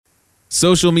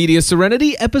Social Media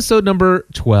Serenity, episode number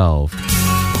 12.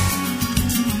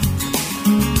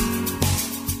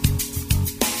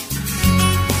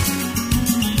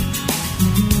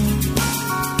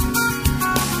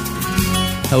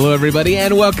 Hello, everybody,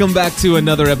 and welcome back to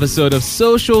another episode of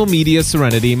Social Media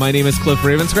Serenity. My name is Cliff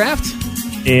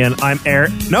Ravenscraft. And I'm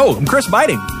Eric. No, I'm Chris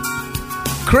Biting.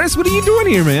 Chris, what are you doing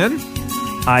here, man?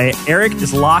 Eric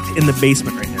is locked in the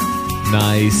basement right now.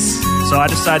 Nice. So I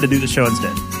decided to do the show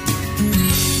instead.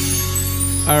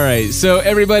 All right, so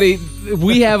everybody,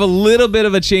 we have a little bit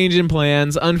of a change in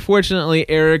plans. Unfortunately,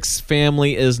 Eric's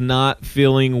family is not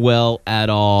feeling well at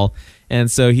all, and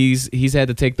so he's had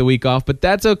to take the week off, but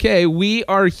that's okay. We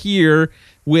are here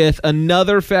with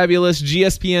another fabulous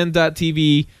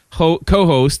GSPN.TV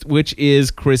co-host, which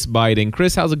is Chris Biting.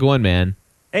 Chris, how's it going, man?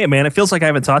 Hey, man, it feels like I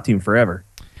haven't talked to you in forever.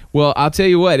 Well, I'll tell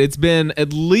you what, it's been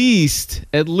at least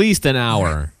an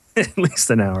hour. At least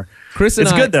an hour. Chris and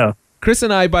it's good, though. Chris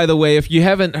and I, by the way, if you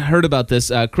haven't heard about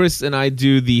this, Chris and I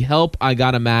do the Help I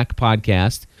Got a Mac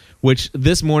podcast, which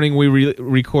this morning we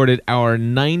recorded our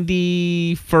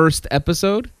 91st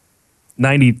episode.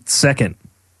 92nd.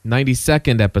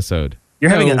 92nd episode.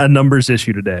 You're having a numbers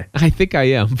issue today. I think I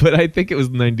am, but I think it was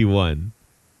 91.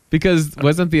 Because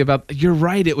wasn't you're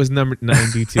right, it was number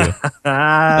 92.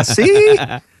 See?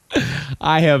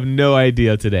 I have no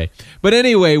idea today. But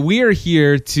anyway, we are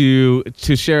here to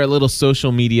share a little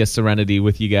social media serenity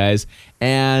with you guys.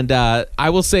 And I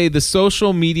will say the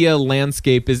social media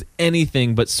landscape is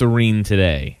anything but serene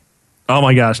today. Oh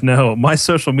my gosh, no. My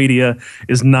social media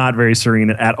is not very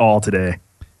serene at all today.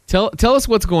 Tell us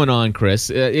what's going on, Chris.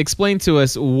 Explain to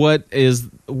us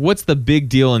what's the big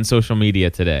deal in social media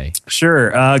today.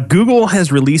 Sure. Google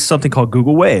has released something called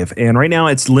Google Wave, and right now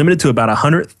it's limited to about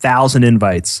 100,000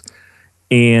 invites.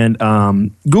 And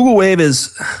Google Wave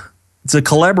it's a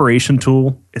collaboration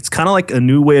tool. It's kind of like a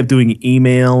new way of doing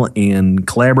email and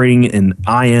collaborating in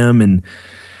IM, and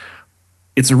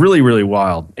it's really, really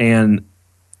wild. And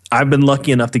I've been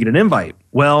lucky enough to get an invite.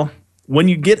 Well, when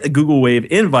you get a Google Wave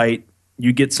invite,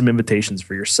 you get some invitations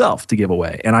for yourself to give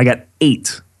away. And I got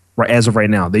 8 as of right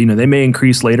now. They may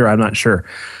increase later. I'm not sure.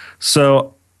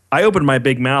 So I opened my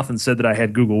big mouth and said that I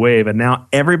had Google Wave, and now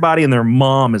everybody and their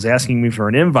mom is asking me for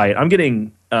an invite. I'm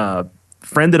getting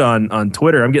friended on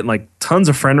Twitter. I'm getting like tons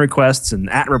of friend requests and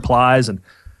 @replies and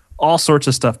all sorts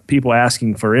of stuff, people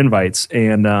asking for invites.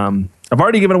 And I've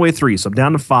already given away 3, so I'm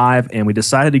down to 5, and we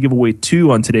decided to give away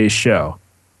 2 on today's show.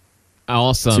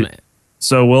 Awesome.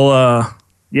 So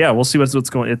we'll see what's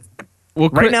going on.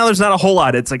 Right now, there's not a whole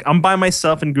lot. It's like I'm by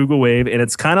myself in Google Wave, and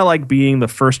it's kind of like being the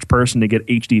first person to get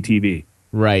HD TV.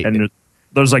 Right. And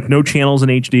there's like no channels in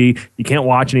HD. You can't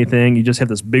watch anything. You just have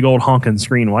this big old honking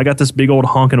screen. Well, I got this big old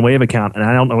honking Wave account, and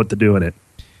I don't know what to do with it.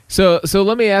 So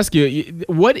let me ask you,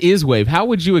 what is Wave? How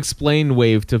would you explain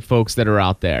Wave to folks that are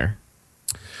out there?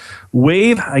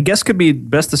 Wave, I guess, could be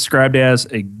best described as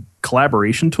a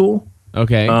collaboration tool.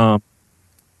 Okay.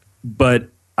 But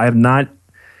I have not...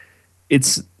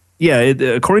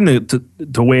 according to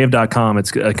wave.com,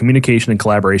 it's a communication and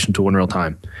collaboration tool in real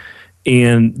time.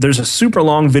 And there's a super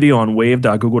long video on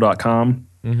wave.google.com.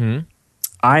 Mm-hmm.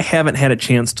 I haven't had a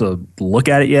chance to look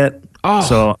at it yet. Oh,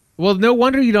 so well, no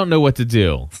wonder you don't know what to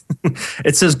do.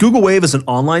 It says Google Wave is an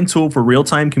online tool for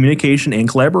real-time communication and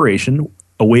collaboration.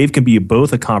 A wave can be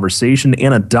both a conversation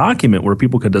and a document where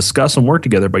people can discuss and work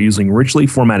together by using richly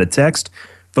formatted text,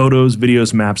 photos,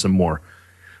 videos, maps, and more.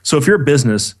 So if you're a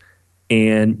business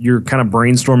and you're kind of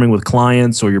brainstorming with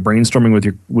clients, or you're brainstorming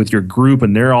with your group,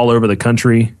 and they're all over the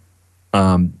country,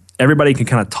 everybody can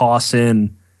kind of toss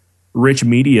in rich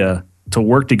media to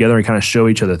work together and kind of show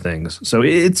each other things. So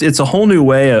it's a whole new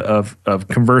way of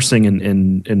conversing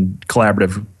in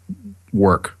collaborative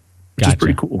work, which is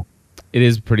pretty cool. It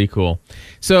is pretty cool.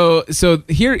 So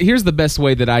here's the best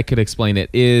way that I could explain it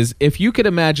is if you could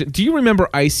imagine. Do you remember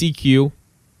ICQ?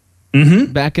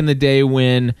 Mm-hmm. Back in the day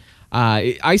when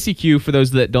ICQ, for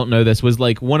those that don't know this, was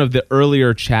like one of the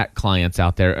earlier chat clients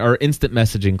out there, or instant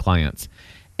messaging clients.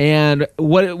 And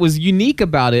what was unique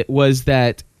about it was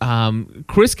that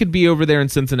Chris could be over there in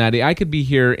Cincinnati. I could be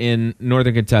here in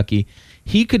Northern Kentucky.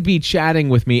 He could be chatting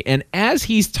with me, and as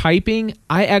he's typing,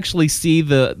 I actually see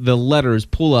the letters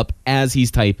pull up as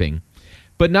he's typing.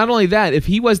 But not only that, if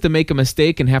he was to make a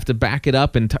mistake and have to back it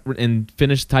up and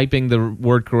finish typing the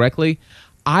word correctly,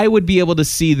 I would be able to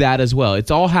see that as well.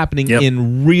 It's all happening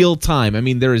in real time. I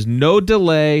mean, there is no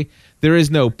delay. There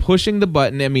is no pushing the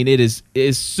button. I mean, it is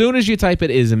as soon as you type it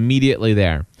is immediately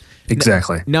there.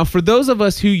 Exactly. Now, for those of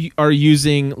us who are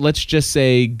using, let's just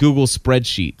say, Google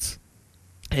Spreadsheets,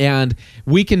 and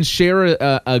we can share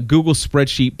a Google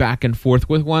spreadsheet back and forth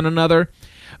with one another,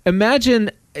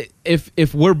 imagine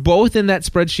if we're both in that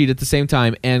spreadsheet at the same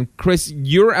time, and Chris,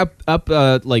 you're up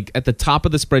like at the top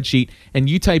of the spreadsheet, and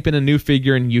you type in a new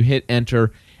figure and you hit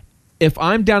enter. If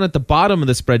I'm down at the bottom of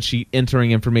the spreadsheet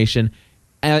entering information,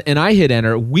 and I hit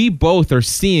enter, we both are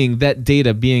seeing that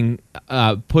data being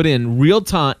put in real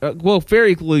time. Well,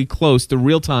 fairly close to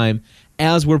real time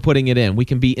as we're putting it in. We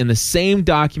can be in the same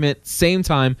document, same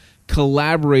time,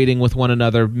 collaborating with one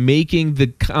another, making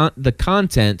the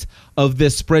content of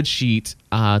this spreadsheet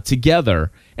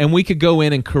together, and we could go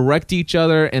in and correct each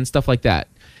other and stuff like that.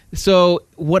 So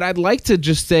what I'd like to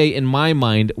just say in my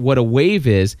mind, what a wave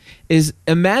is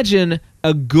imagine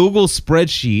a Google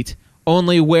spreadsheet,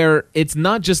 only where it's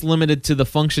not just limited to the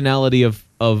functionality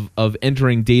of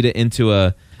entering data into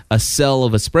a cell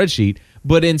of a spreadsheet,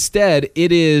 but instead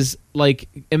it is like,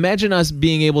 imagine us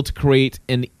being able to create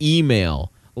an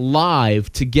email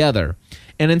live together.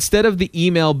 And instead of the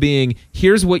email being,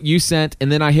 here's what you sent,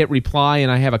 and then I hit reply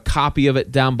and I have a copy of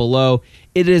it down below,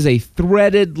 it is a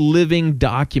threaded living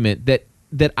document that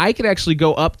I could actually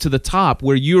go up to the top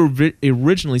where you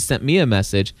originally sent me a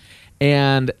message,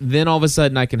 and then all of a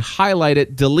sudden I can highlight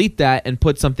it, delete that, and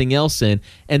put something else in,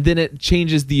 and then it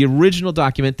changes the original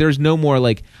document. There's no more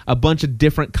like a bunch of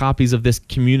different copies of this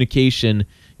communication,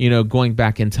 going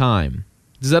back in time.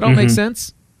 Does that all make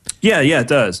sense? Yeah, it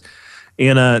does.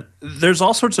 And there's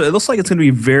all sorts of, it looks like it's going to be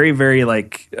very, very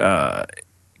like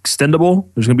extendable.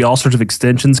 There's going to be all sorts of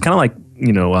extensions, kind of like,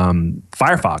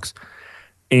 Firefox.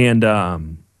 And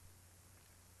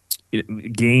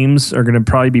games are going to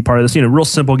probably be part of this. Real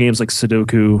simple games like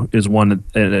Sudoku is one of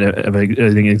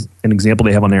an example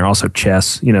they have on there. Also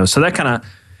chess, so that kind of,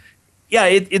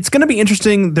 it's going to be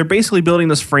interesting. They're basically building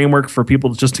this framework for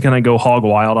people just to kind of go hog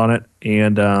wild on it.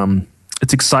 And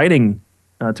it's exciting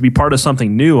to be part of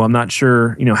something new. I'm not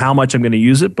sure, how much I'm going to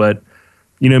use it, but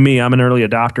me, I'm an early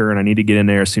adopter and I need to get in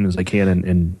there as soon as I can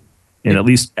and at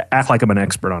least act like I'm an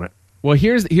expert on it. Well,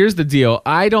 here's the deal.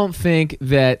 I don't think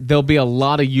that there'll be a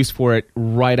lot of use for it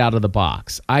right out of the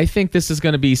box. I think this is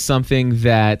going to be something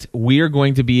that we are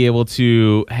going to be able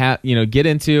to get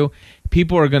into.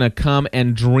 People are going to come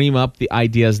and dream up the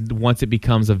ideas once it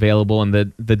becomes available. And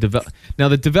now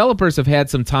the developers have had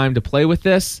some time to play with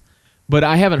this, but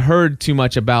I haven't heard too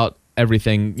much about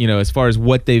everything, as far as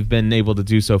what they've been able to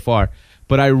do so far.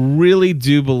 But I really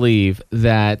do believe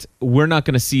that we're not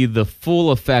going to see the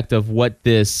full effect of what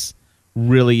this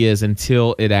really is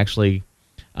until it actually,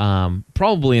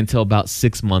 probably until about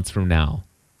 6 months from now.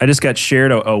 I just got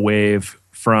shared a wave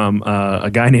from a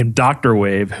guy named Dr.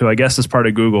 Wave, who I guess is part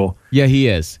of Google. Yeah, he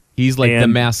is. He's like the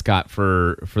mascot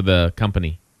for the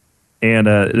company. And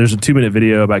there's a 2-minute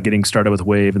video about getting started with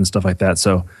Wave and stuff like that.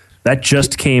 So that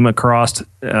just came across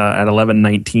at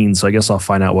 11:19. So I guess I'll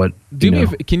find out what.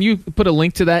 Can you put a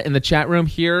link to that in the chat room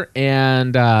here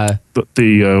and the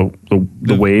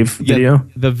Wave video?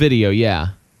 The video, yeah.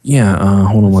 Yeah.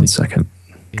 Hold on one second.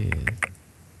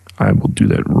 I will do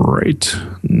that right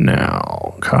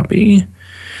now. Copy,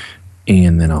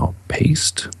 and then I'll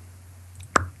paste.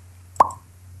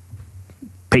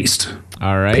 Paste.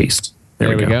 All right. Paste.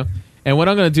 There we go. And what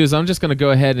I'm going to do is I'm just going to go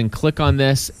ahead and click on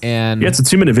this and... Yeah, it's a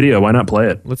 2-minute video. Why not play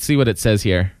it? Let's see what it says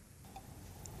here.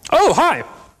 Oh, hi.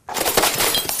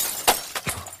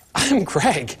 I'm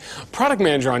Greg, product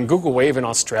manager on Google Wave in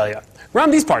Australia. Around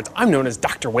these parts, I'm known as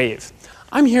Dr. Wave.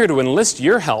 I'm here to enlist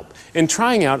your help in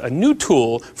trying out a new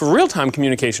tool for real-time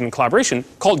communication and collaboration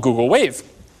called Google Wave.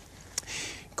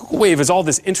 Google Wave is all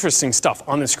this interesting stuff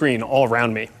on the screen all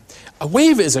around me. A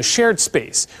wave is a shared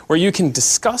space where you can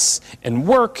discuss and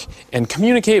work and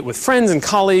communicate with friends and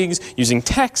colleagues using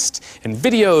text and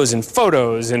videos and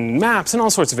photos and maps and all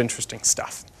sorts of interesting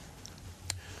stuff.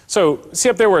 So, see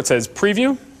up there where it says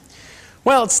preview?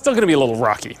 Well, it's still going to be a little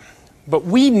rocky, but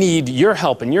we need your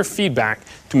help and your feedback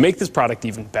to make this product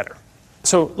even better.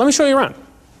 So, let me show you around.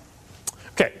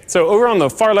 Okay, so over on the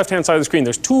far left-hand side of the screen,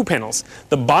 there's 2 panels.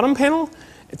 The bottom panel,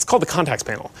 it's called the Contacts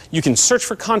panel. You can search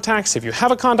for contacts. If you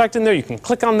have a contact in there, you can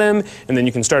click on them, and then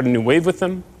you can start a new wave with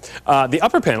them. The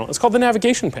upper panel is called the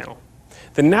Navigation panel.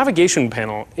 The Navigation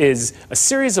panel is a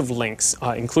series of links,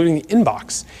 including the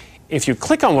inbox. If you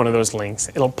click on one of those links,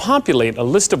 it'll populate a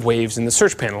list of waves in the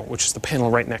Search panel, which is the panel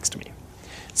right next to me.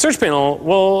 Search panel,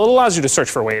 well, it allows you to search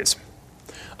for waves.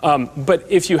 But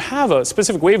if you have a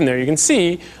specific wave in there, you can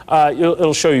see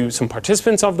it'll show you some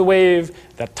participants of the wave,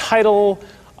 the title,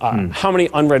 how many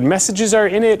unread messages are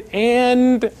in it,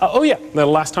 and, the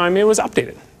last time it was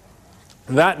updated.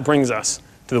 That brings us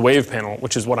to the Wave panel,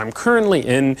 which is what I'm currently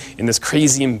in this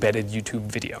crazy embedded YouTube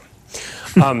video.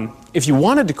 If you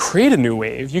wanted to create a new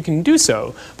wave, you can do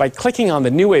so by clicking on the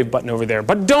New Wave button over there,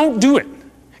 but don't do it,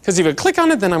 because if you click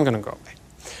on it, then I'm going to go away.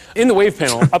 In the wave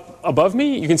panel up above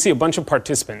me, you can see a bunch of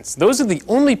participants. Those are the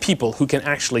only people who can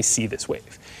actually see this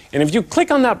wave. And if you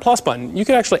click on that plus button, you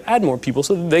can actually add more people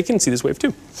so that they can see this wave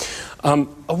too. A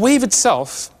wave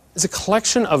itself is a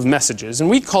collection of messages, and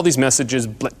we call these messages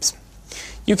blips.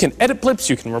 You can edit blips,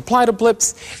 you can reply to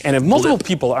blips, and if multiple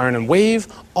people are in a wave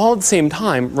all at the same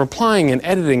time replying and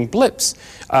editing blips,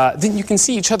 then you can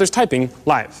see each other's typing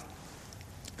live.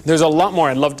 There's a lot more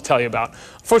I'd love to tell you about.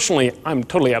 Fortunately, I'm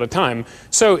totally out of time.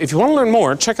 So if you want to learn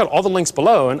more, check out all the links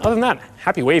below. And other than that,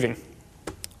 happy waving.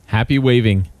 Happy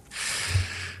waving.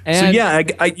 And so yeah,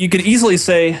 you could easily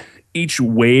say each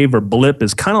wave or blip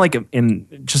is kind of like in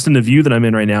the view that I'm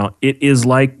in right now. It is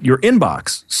like your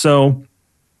inbox. So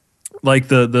like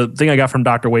the thing I got from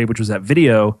Dr. Wave, which was that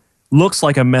video, looks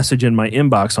like a message in my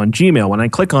inbox on Gmail. When I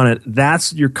click on it,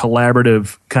 that's your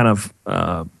collaborative kind of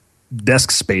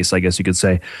desk space, I guess you could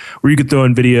say, where you could throw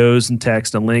in videos and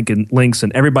text and links,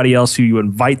 and everybody else who you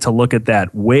invite to look at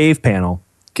that wave panel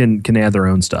can add their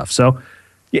own stuff. So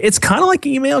it's kind of like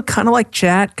email, kind of like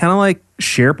chat, kind of like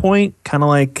SharePoint, kind of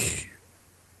like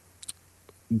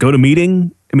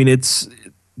GoToMeeting. I mean,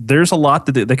 there's a lot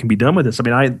that can be done with this. I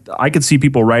mean, I could see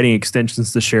people writing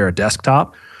extensions to share a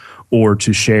desktop or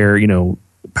to share,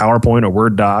 PowerPoint or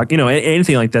Word doc,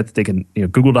 anything like that they can,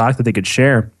 Google Doc that they could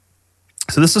share.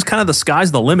 So this is kind of the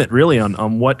sky's the limit, really,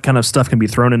 on what kind of stuff can be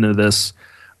thrown into this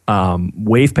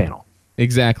wave panel.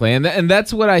 Exactly, and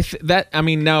that's what I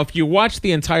mean. Now, if you watch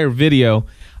the entire video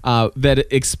that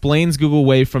explains Google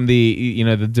Wave from the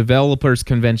the developers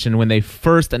convention when they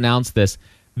first announced this,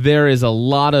 there is a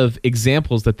lot of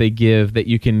examples that they give that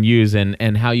you can use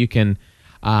and how you can.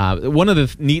 One of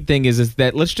the neat thing is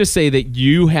that let's just say that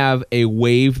you have a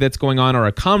wave that's going on, or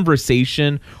a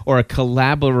conversation, or a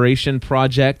collaboration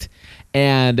project.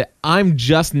 And I'm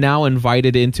just now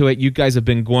invited into it. You guys have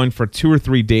been going for 2 or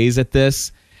 3 days at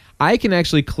this. I can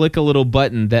actually click a little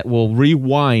button that will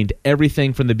rewind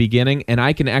everything from the beginning, and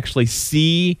I can actually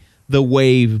see the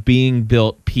wave being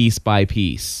built piece by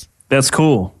piece. That's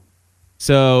cool.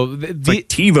 So it's like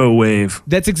TiVo wave.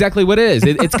 That's exactly what it is.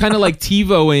 It's kind of like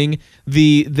TiVoing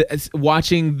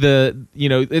watching the.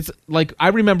 It's like I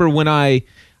remember when I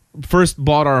first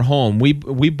bought our home. We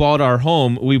bought our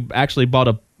home. We actually bought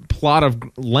a plot of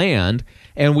land,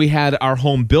 and we had our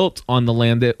home built on the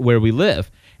land where we live.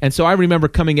 And so I remember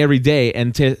coming every day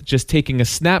and just taking a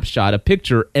snapshot, a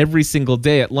picture every single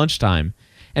day at lunchtime.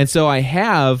 And so I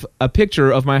have a picture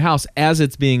of my house as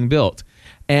it's being built.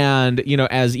 And,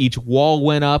 as each wall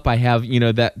went up, I have,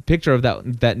 that picture of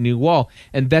that new wall.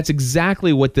 And that's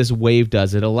exactly what this wave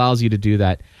does. It allows you to do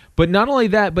that. But not only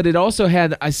that, but it also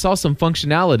I saw some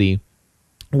functionality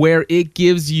where it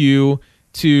gives you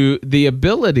the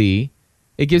ability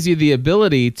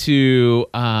to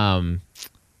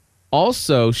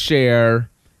also share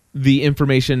the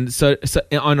information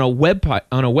on a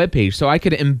web page. So I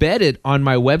could embed it on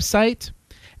my website,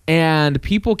 and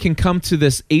people can come to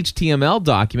this HTML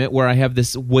document where I have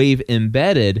this wave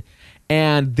embedded,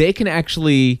 and they can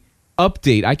actually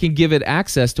update. I can give it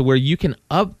access to where you can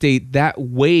update that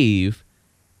wave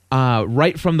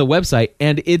right from the website,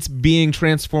 and it's being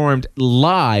transformed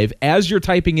live as you're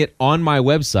typing it on my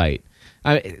website.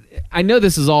 I know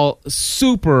this is all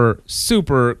super,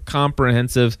 super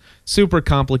comprehensive, super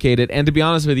complicated, and to be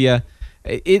honest with you,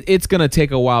 it's going to take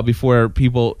a while before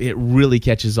it really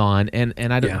catches on, and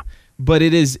I don't. Yeah. But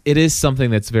it is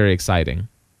something that's very exciting.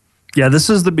 Yeah, this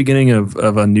is the beginning of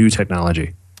a new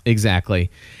technology. Exactly.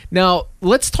 Now,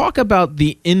 let's talk about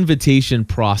the invitation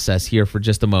process here for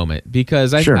just a moment,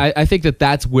 because I think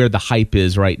that's where the hype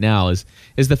is right now, is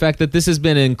the fact that this has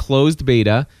been in closed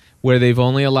beta, where they've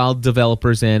only allowed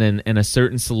developers in and a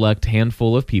certain select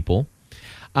handful of people.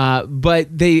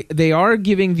 But they are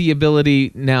giving the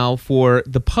ability now for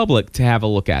the public to have a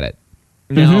look at it.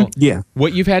 Now,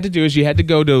 what you've had to do is you had to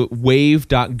go to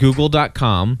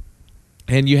wave.google.com,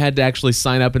 and you had to actually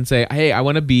sign up and say, hey, I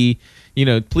want to be,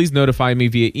 please notify me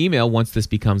via email once this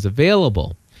becomes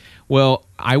available. Well,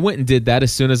 I went and did that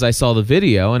as soon as I saw the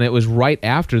video, and it was right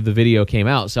after the video came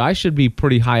out. So I should be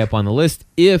pretty high up on the list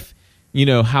if,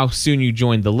 how soon you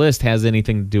joined the list has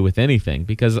anything to do with anything,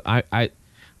 because I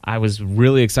was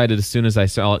really excited as soon as I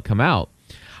saw it come out.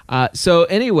 So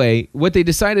anyway, what they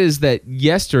decided is that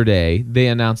yesterday they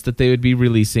announced that they would be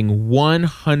releasing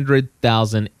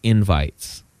 100,000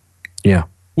 invites. Yeah.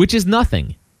 Which is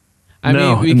nothing. I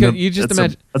mean, because you just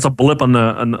imagine that's a blip on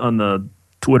the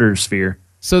Twitter sphere.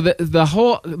 So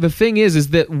the thing is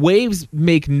that waves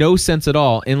make no sense at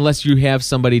all unless you have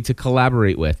somebody to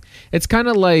collaborate with. It's kind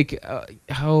of like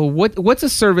what's a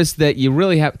service that you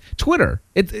really have? Twitter.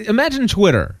 Imagine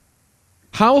Twitter.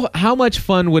 How much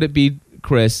fun would it be,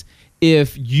 Chris,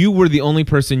 if you were the only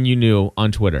person you knew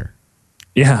on Twitter.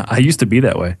 Yeah, I used to be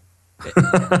that way.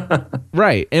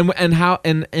 Right. And how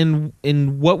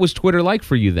and what was Twitter like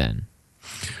for you then?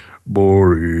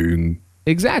 Boring.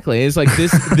 Exactly. It's like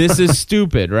this is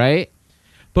stupid, right?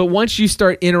 But once you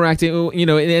start interacting,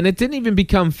 and it didn't even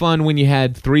become fun when you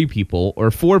had 3 people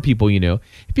or 4 people,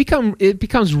 it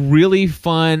becomes really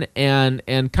fun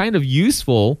and kind of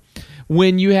useful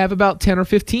when you have about 10 or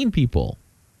 15 people.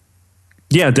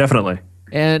 Yeah, definitely.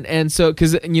 And so,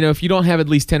 because, if you don't have at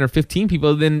least 10 or 15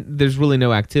 people, then there's really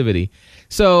no activity.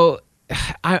 So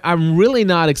I'm really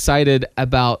not excited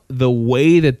about the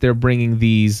way that they're bringing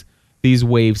these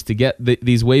waves to get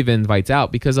these wave invites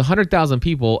out, because 100,000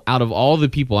 people out of all the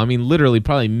people, I mean, literally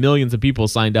probably millions of people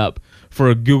signed up for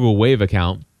a Google Wave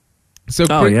account. So,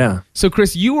 So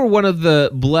Chris, you were one of the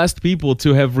blessed people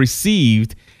to have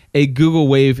received a Google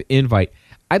Wave invite.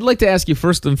 I'd like to ask you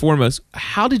first and foremost,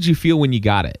 how did you feel when you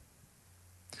got it?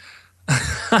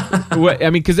 I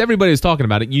mean, because everybody was talking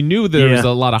about it. You knew there was a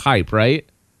lot of hype, right?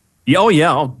 Yeah,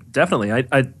 oh, definitely. I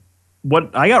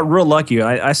got real lucky.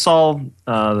 I saw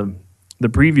the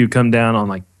preview come down on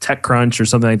like TechCrunch or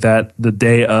something like that the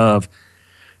day of,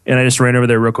 and I just ran over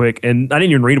there real quick. And I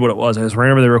didn't even read what it was. I just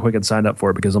ran over there real quick and signed up for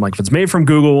it because I'm like, if it's made from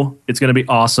Google, it's going to be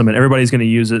awesome, and everybody's going to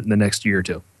use it in the next year or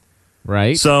two.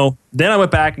 Right. So then I went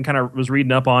back and kind of was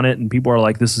reading up on it, and people are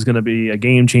like, this is going to be a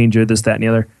game changer, this, that, and the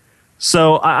other.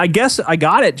 So I guess I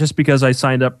got it just because I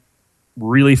signed up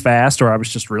really fast, or I was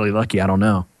just really lucky. I don't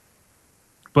know.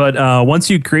 But once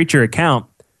you create your account,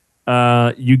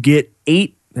 you get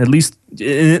 8, at least,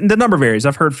 the number varies.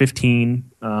 I've heard 15,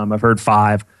 I've heard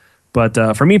 5.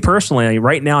 But for me personally,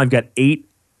 right now I've got 8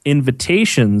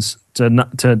 invitations to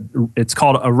it's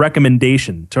called a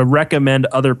recommendation, to recommend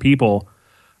other people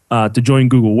to join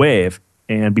Google Wave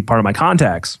and be part of my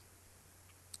contacts.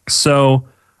 So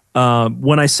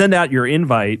when I send out your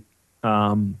invite,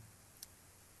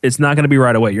 it's not going to be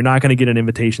right away. You're not going to get an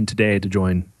invitation today to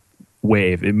join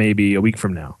Wave. It may be a week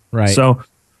from now. Right. So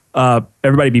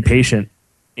everybody be patient.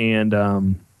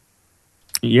 And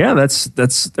yeah, that's.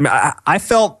 I mean, I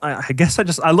felt. I guess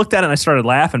I looked at it and I started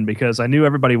laughing because I knew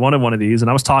everybody wanted one of these. And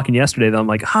I was talking yesterday that I'm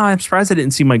like, I'm surprised I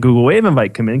didn't see my Google Wave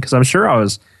invite come in, because I'm sure I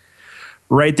was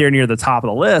right there near the top of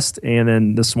the list. And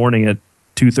then this morning at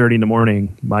 2:30 in the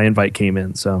morning, my invite came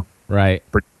in. So right,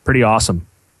 pretty awesome.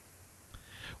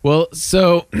 Well,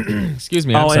 so excuse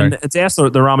me. I'm sorry. And it's asked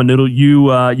the ramen noodle.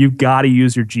 You've got to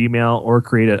use your Gmail or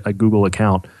create a Google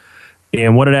account.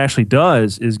 And what it actually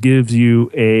does is gives you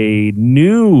a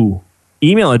new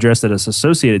email address that is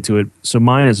associated to it. So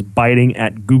mine is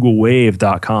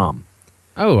biting@googlewave.com.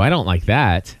 Oh, I don't like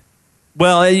that.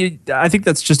 Well, I think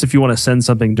that's just if you want to send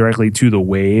something directly to the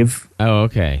Wave. Oh,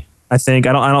 okay. I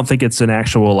don't think it's an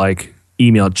actual like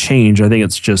email change. I think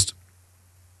it's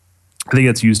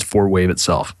used for Wave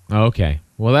itself. Okay.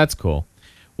 Well, that's cool.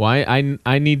 Well,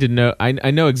 I need to know.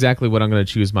 I know exactly what I'm going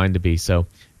to choose mine to be. So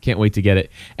can't wait to get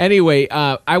it. Anyway,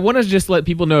 I want to just let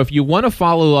people know, if you want to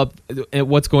follow up at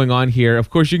what's going on here, of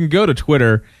course, you can go to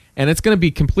Twitter, and it's going to be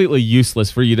completely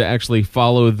useless for you to actually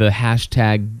follow the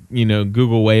hashtag,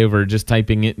 Google Wave, or just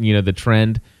typing it, the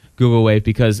trend Google Wave,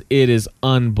 because it is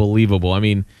unbelievable. I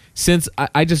mean, since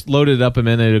I just loaded it up a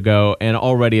minute ago, and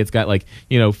already it's got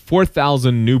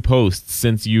 4,000 new posts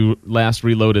since you last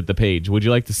reloaded the page. Would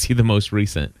you like to see the most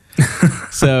recent?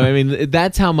 So, I mean,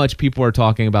 that's how much people are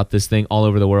talking about this thing all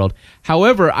over the world.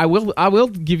 However, I will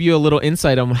give you a little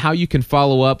insight on how you can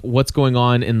follow up what's going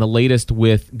on in the latest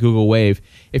with Google Wave.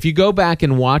 If you go back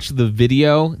and watch the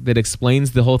video that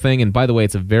explains the whole thing, and by the way,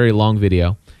 it's a very long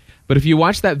video, but if you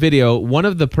watch that video, one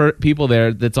of the people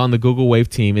there that's on the Google Wave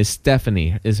team is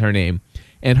Stephanie, is her name,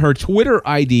 and her Twitter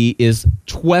ID is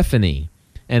Twefanie,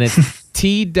 and it's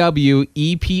TWEPHANIE.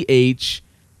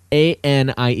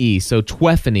 So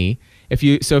Twefanie. If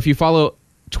you follow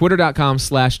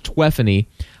twitter.com/Twefanie,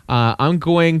 I'm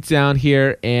going down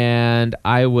here and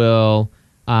I will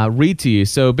read to you.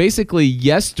 So basically,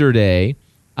 yesterday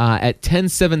at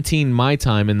 10:17 my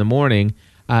time in the morning,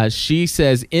 she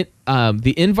says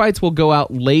the invites will go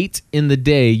out late in the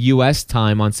day U.S.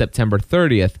 time on September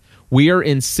 30th. We are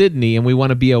in Sydney and we want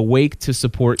to be awake to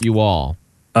support you all.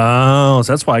 Oh,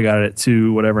 so that's why I got it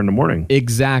to whatever in the morning.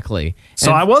 Exactly.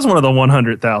 So I was one of the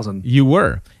 100,000. You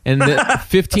were. And the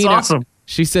 15. That's awesome.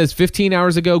 She says 15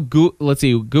 hours ago,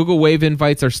 Google Wave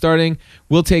invites are starting.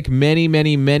 We'll take many,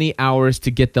 many, many hours to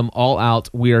get them all out.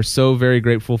 We are so very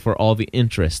grateful for all the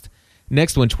interest.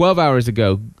 Next one, 12 hours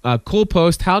ago, cool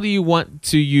post. How do you want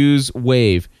to use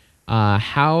Wave?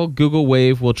 How Google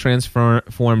Wave will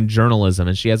transform journalism.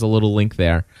 And she has a little link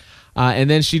there. And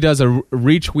then she does a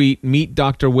retweet, meet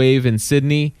Dr. Wave in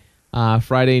Sydney.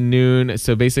 Friday noon.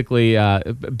 So basically,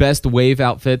 best Wave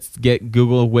outfits get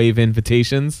Google Wave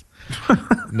invitations.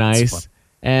 Nice.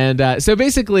 And so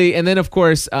basically, and then of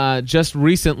course, just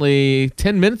recently,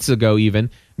 10 minutes ago even,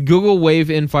 Google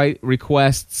Wave invite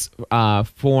requests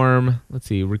form,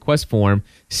 request form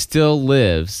still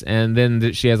lives. And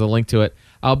then she has a link to it.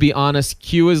 I'll be honest,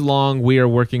 queue is long. We are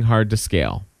working hard to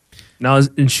scale. Now,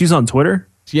 and she's on Twitter?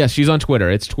 Yes, she's on Twitter.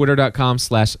 It's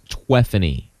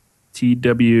twitter.com/Twefanie.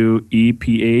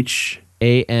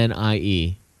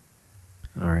 TWEPHANIE.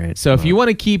 All right. So if you want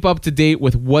to keep up to date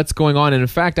with what's going on, and in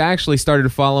fact, I actually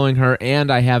started following her, and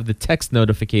I have the text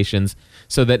notifications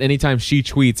so that anytime she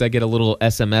tweets, I get a little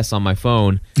SMS on my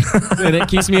phone, and it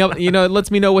keeps me up. It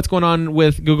lets me know what's going on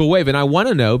with Google Wave, and I want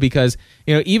to know because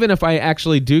even if I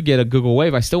actually do get a Google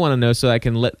Wave, I still want to know so I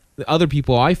can let other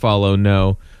people I follow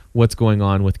know what's going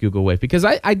on with Google Wave, because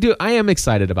I am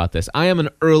excited about this. I am an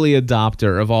early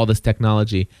adopter of all this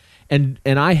technology. And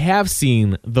I have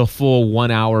seen the full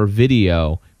 1 hour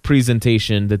video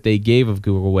presentation that they gave of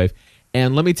Google Wave.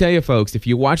 And let me tell you, folks, if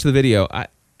you watch the video,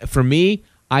 for me,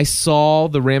 I saw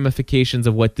the ramifications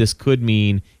of what this could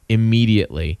mean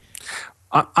immediately.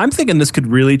 I'm thinking this could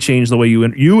really change the way you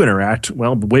interact,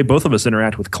 well, the way both of us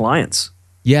interact with clients.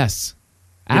 Yes,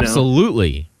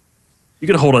 absolutely. You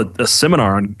could hold a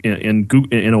seminar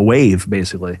in a Wave,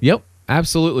 basically. Yep.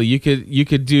 Absolutely. You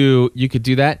could do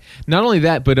that. Not only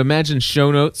that, but imagine show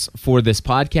notes for this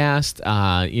podcast.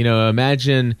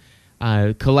 Imagine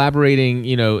collaborating.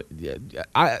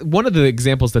 One of the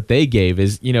examples that they gave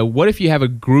is, what if you have a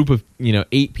group of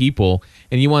 8 people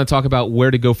and you want to talk about where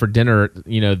to go for dinner,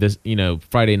 this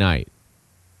Friday night.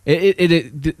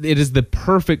 It is the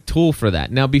perfect tool for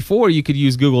that. Now, before you could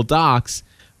use Google Docs,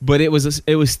 but it was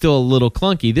still a little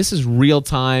clunky. This is real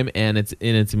time and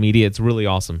it's immediate. It's really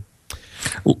awesome.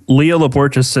 Leo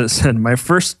Laporte just said, my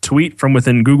first tweet from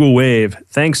within Google Wave.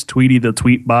 Thanks, Tweety the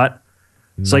tweet bot.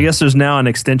 So I guess there's now an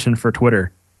extension for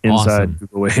Twitter inside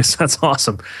Google Wave. So that's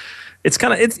awesome. It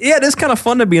is kind of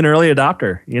fun to be an early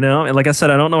adopter, And like I said,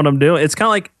 I don't know what I'm doing. It's kind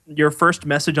of like your first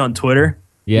message on Twitter.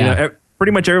 Yeah.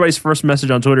 Pretty much everybody's first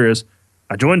message on Twitter is,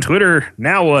 I joined Twitter,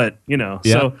 now what? Yep.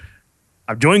 So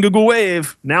I've joined Google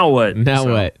Wave, now what?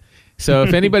 What? So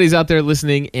if anybody's out there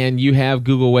listening and you have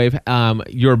Google Wave,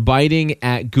 you're biting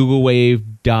at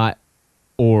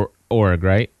googlewave.org,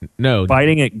 right? No.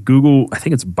 Biting at Google, I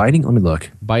think it's biting, let me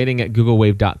look. Biting at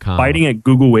googlewave.com. Biting at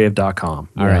googlewave.com.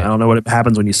 All right. I don't know what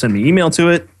happens when you send me email to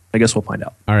it. I guess we'll find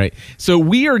out. All right. So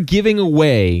we are giving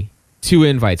away 2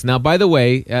 invites. Now, by the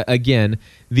way, again,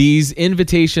 these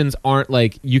invitations aren't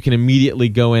like you can immediately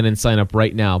go in and sign up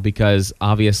right now because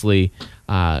obviously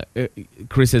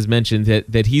Chris has mentioned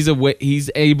that he's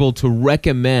able to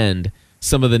recommend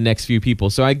some of the next few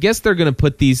people. So I guess they're going to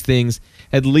put these things,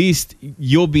 at least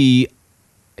you'll be,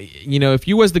 if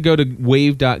you was to go to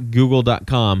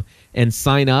wave.google.com and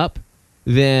sign up,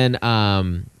 then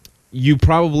you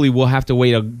probably will have to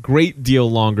wait a great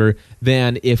deal longer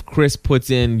than if Chris puts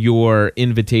in your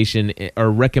invitation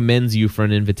or recommends you for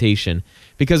an invitation.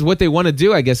 Because what they want to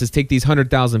do, I guess, is take these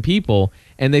 100,000 people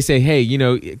and they say,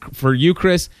 hey, for you,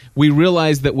 Chris, we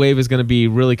realize that Wave is going to be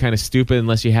really kind of stupid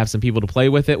unless you have some people to play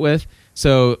with it with.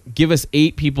 So give us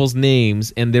 8 people's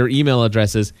names and their email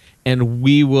addresses, and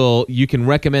you can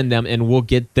recommend them, and we'll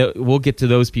get to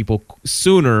those people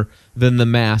sooner than the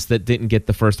mass that didn't get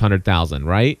the first 100,000,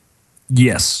 right?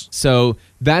 Yes. So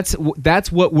that's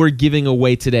what we're giving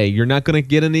away today. You're not going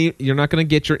to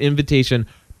get your invitation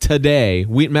today.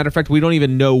 Matter of fact, we don't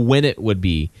even know when it would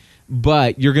be,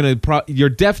 but you're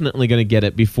definitely going to get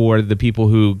it before the people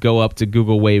who go up to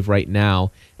Google Wave right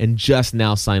now and just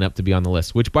now sign up to be on the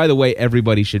list, which, by the way,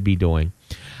 everybody should be doing.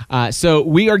 So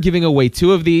we are giving away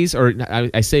 2 of these, or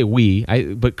I say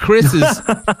but Chris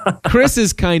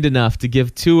is kind enough to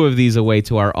give 2 of these away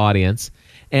to our audience.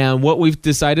 And what we've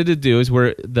decided to do is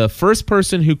the first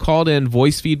person who called in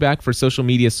voice feedback for social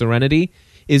media Serenity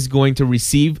is going to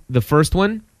receive the first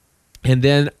one. And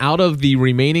then out of the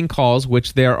remaining calls,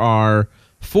 which there are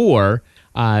 4,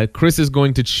 Chris is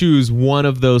going to choose one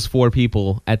of those 4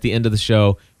 people at the end of the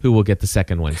show who will get the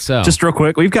second one. So just real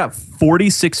quick, we've got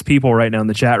 46 people right now in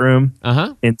the chat room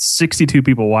and 62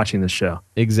 people watching this show.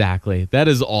 Exactly. That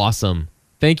is awesome.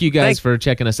 Thank you guys for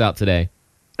checking us out today.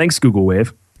 Thanks, Google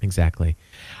Wave. Exactly.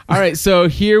 All right, so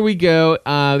here we go.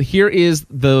 Here is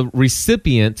the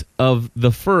recipient of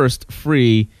the first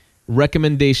free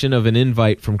recommendation of an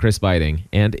invite from Chris Biting,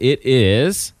 and it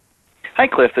is... Hi,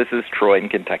 Cliff. This is Troy in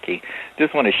Kentucky.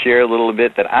 Just want to share a little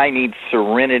bit that I need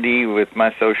serenity with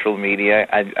my social media.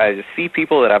 I see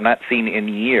people that I've not seen in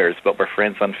years, but we're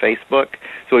friends on Facebook.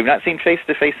 So we've not seen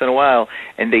face-to-face in a while,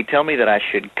 and they tell me that I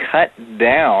should cut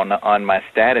down on my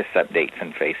status updates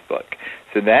on Facebook.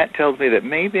 So that tells me that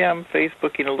maybe I'm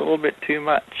Facebooking a little bit too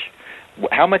much.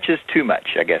 How much is too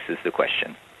much, I guess, is the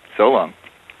question. So long.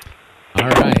 All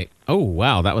right. Oh,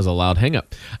 wow. That was a loud hang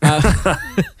up.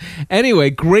 Anyway,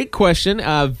 great question.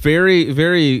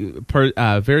 Very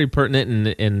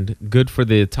pertinent and good for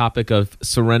the topic of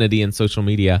serenity and social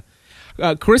media.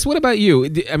 Chris, what about you?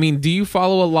 Do you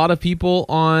follow a lot of people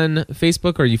on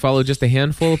Facebook, or you follow just a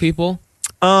handful of people?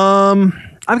 I've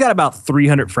got about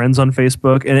 300 friends on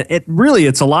Facebook, and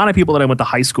it's a lot of people that I went to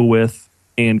high school with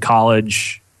and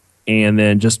college, and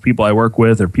then just people I work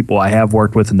with or people I have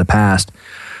worked with in the past.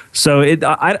 So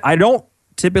I don't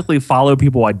typically follow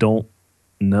people I don't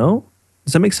know.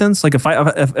 Does that make sense? Like if I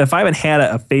haven't had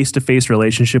a face-to-face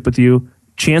relationship with you,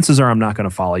 chances are I'm not going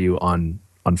to follow you on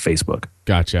Facebook.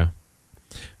 Gotcha.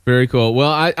 Very cool.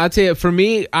 Well, I tell you, for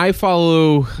me, I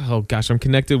follow. Oh gosh, I'm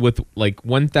connected with like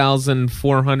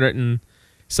 1,400 and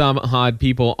some odd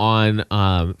people on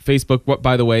Facebook. What,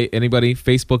 by the way, anybody,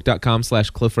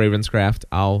 facebook.com/Cliff Ravenscraft.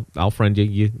 I'll friend you.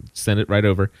 You send it right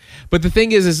over. But the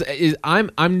thing is I'm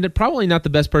probably not the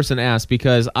best person to ask,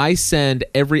 because I send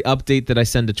every update that I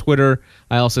send to Twitter.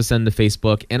 I also send to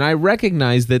Facebook, and I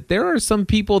recognize that there are some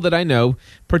people that I know,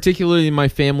 particularly my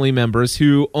family members,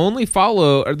 who only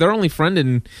follow, or they're only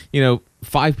friending,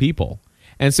 5 people.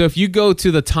 And so if you go to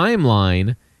the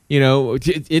timeline,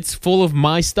 it's full of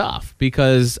my stuff,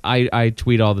 because I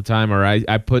tweet all the time, or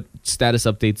I put status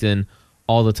updates in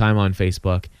all the time on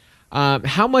Facebook.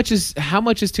 How much is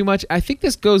too much? I think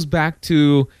this goes back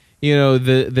to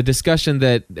the discussion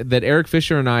that Eric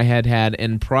Fisher and I had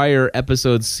in prior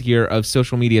episodes here of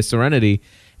Social Media Serenity,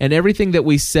 and everything that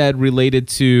we said related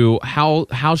to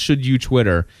how should you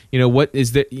Twitter? What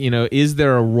is there? Is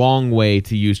there a wrong way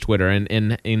to use Twitter?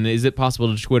 And is it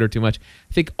possible to Twitter too much?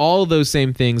 I think all of those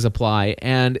same things apply.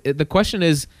 And the question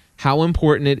is, how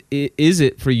important is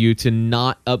it for you to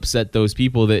not upset those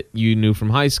people that you knew from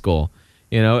high school?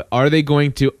 Are they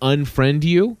going to unfriend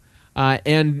you?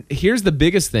 And here's the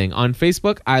biggest thing on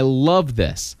Facebook. I love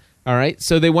this. All right,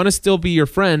 so they want to still be your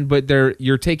friend, but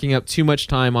you're taking up too much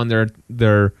time on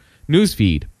their news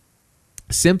feed.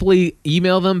 Simply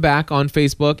email them back on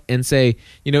Facebook and say,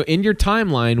 in your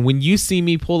timeline, when you see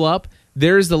me pull up,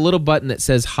 there's the little button that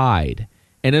says hide,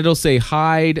 and it'll say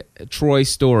hide Troy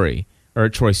Story, or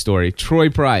Troy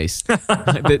Price.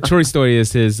 Troy Story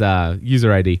is his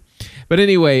user ID. But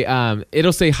anyway,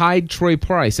 it'll say hide Troy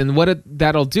Price, and what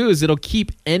that'll do is it'll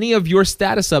keep any of your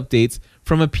status updates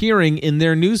from appearing in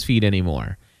their newsfeed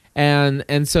anymore.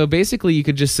 And so basically you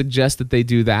could just suggest that they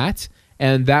do that,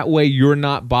 and that way you're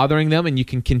not bothering them, and you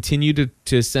can continue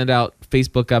to send out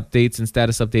Facebook updates and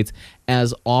status updates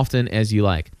as often as you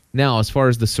like. Now, as far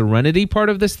as the serenity part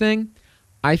of this thing,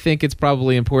 I think it's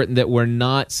probably important that we're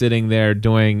not sitting there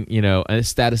doing, a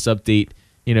status update,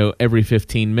 every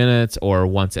 15 minutes or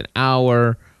once an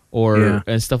hour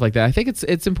and stuff like that. I think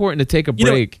it's important to take a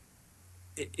break.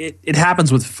 It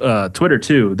happens with Twitter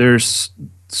too. There's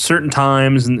certain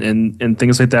times and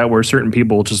things like that where certain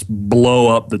people just blow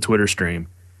up the Twitter stream.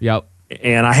 Yep.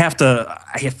 And I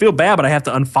feel bad, but I have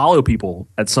to unfollow people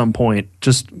at some point,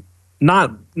 just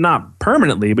not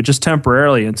permanently, but just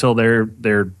temporarily until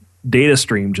their data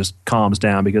stream just calms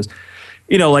down. Because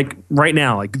like right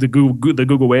now, like the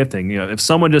Google Wave thing, if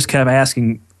someone just kept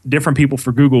asking different people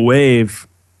for Google Wave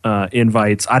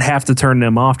invites, I'd have to turn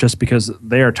them off, just because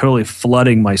they are totally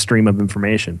flooding my stream of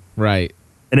information. Right.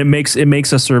 And it makes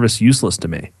a service useless to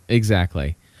me.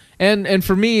 Exactly. And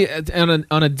for me, on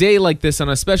a day like this, on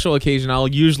a special occasion, I'll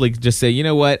usually just say, you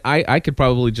know what, I could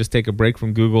probably just take a break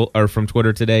from Google or from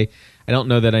Twitter today. I don't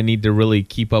know that I need to really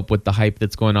keep up with the hype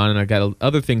that's going on, and I've got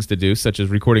other things to do, such as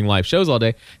recording live shows all day.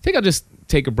 I think I'll just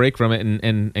take a break from it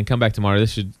and come back tomorrow.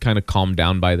 This should kind of calm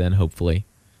down by then, hopefully.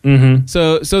 Mm-hmm.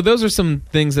 So those are some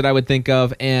things that I would think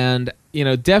of, and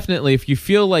definitely if you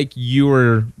feel like you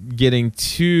are getting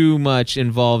too much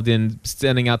involved in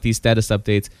sending out these status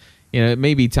updates, it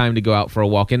may be time to go out for a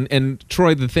walk. And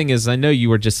Troy, the thing is, I know you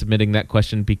were just submitting that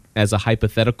question as a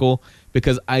hypothetical,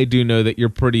 because I do know that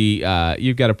you're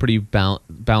you've got a pretty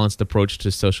balanced approach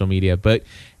to social media. But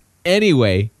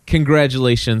anyway,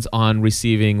 congratulations on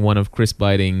receiving one of Chris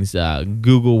Biting's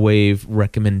Google Wave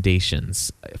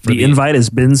recommendations. The invite has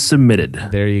been submitted.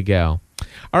 There you go.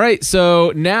 All right,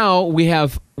 so now we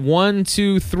have 1,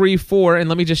 2, 3, 4, and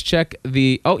let me just check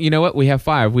oh, you know what? We have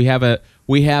 5. We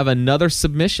have another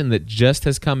submission that just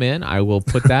has come in. I will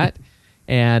put that.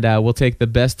 and we'll take the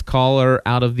best caller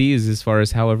out of these as far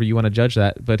as however you want to judge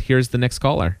that. But here's the next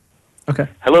caller. Okay.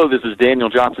 Hello, this is Daniel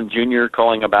Johnson Jr.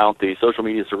 calling about the Social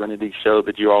Media Serenity show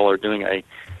that you all are doing. I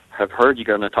have heard you're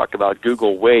going to talk about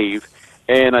Google Wave,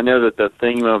 and I know that the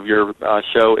theme of your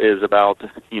show is about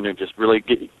just really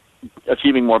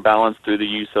achieving more balance through the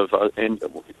use of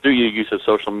through your use of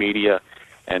social media,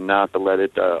 and not to let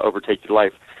it overtake your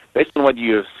life. Based on what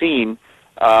you have seen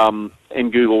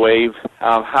in Google Wave,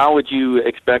 how would you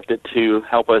expect it to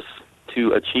help us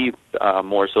to achieve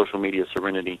more social media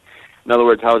serenity? In other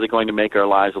words, how is it going to make our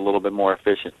lives a little bit more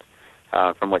efficient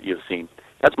from what you've seen?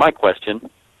 That's my question.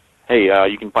 Hey,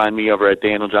 you can find me over at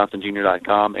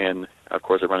danieljohnsonjr.com, and, of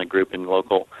course, I run a group in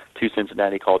local to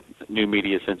Cincinnati called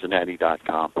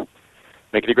newmediacincinnati.com.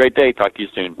 Make it a great day. Talk to you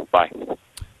soon. Bye. All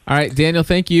right, Daniel,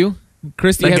 thank you.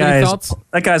 Chris, do you have any thoughts?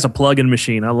 That guy's a plug-in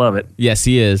machine. I love it. Yes,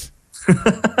 he is.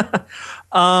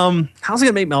 How's it going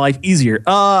to make my life easier?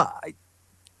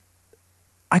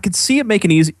 I could see it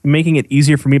making it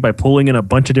easier for me by pulling in a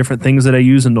bunch of different things that I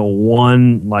use into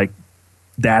one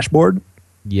dashboard.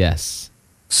 Yes.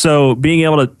 So being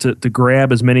able to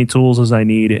grab as many tools as I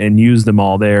need and use them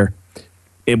all there,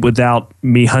 without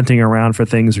me hunting around for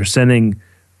things or sending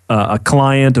a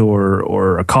client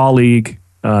or a colleague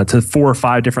to 4 or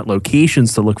 5 different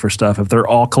locations to look for stuff. If they're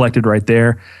all collected right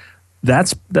there,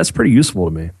 that's pretty useful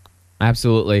to me.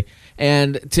 Absolutely.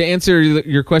 And to answer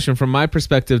your question from my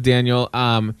perspective, Daniel,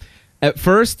 at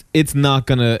first it's not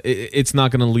gonna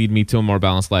lead me to a more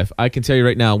balanced life. I can tell you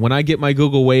right now, when I get my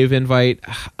Google Wave invite,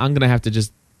 I'm gonna have to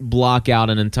just block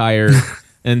out an entire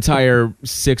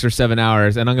 6 or 7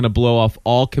 hours, and I'm gonna blow off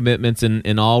all commitments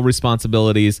and all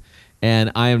responsibilities,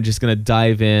 and I am just gonna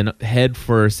dive in head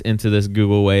first into this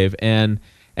Google Wave, and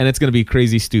it's gonna be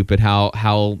crazy stupid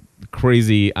how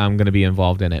crazy I'm gonna be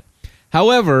involved in it.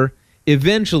 However,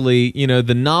 eventually,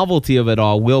 the novelty of it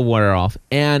all will wear off,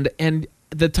 and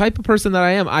the type of person that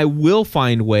I am, I will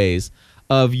find ways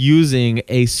of using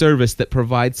a service that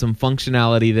provides some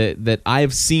functionality that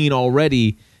I've seen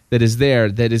already that is there,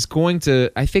 that is going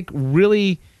to, I think,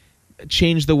 really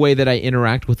change the way that I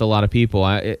interact with a lot of people.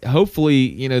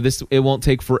 Hopefully, it won't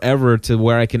take forever to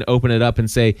where I can open it up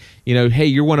and say, hey,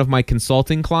 you're one of my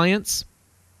consulting clients,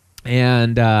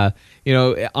 and I'm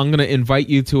going to invite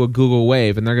you to a Google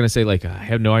Wave, and they're going to say, I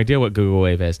have no idea what Google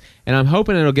Wave is. And I'm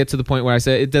hoping it'll get to the point where I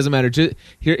say, it doesn't matter.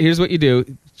 Here's what you do.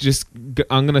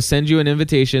 I'm going to send you an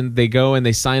invitation. They go and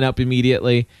they sign up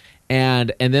immediately.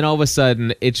 And then all of a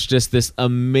sudden, it's just this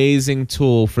amazing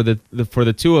tool for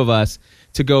the two of us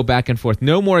to go back and forth.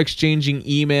 No more exchanging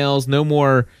emails. No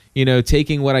more,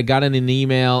 taking what I got in an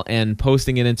email and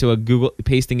pasting it into a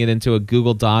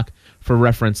Google Doc for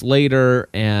reference later.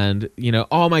 And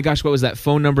oh my gosh, what was that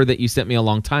phone number that you sent me a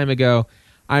long time ago?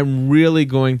 I really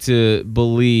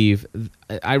believe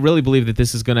that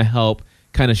this is going to help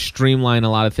kind of streamline a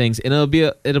lot of things, and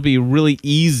it'll be really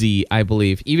easy. I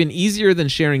believe even easier than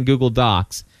sharing Google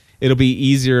Docs. It'll be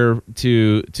easier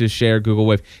to share Google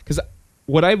Wave, because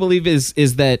what I believe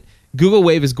is that Google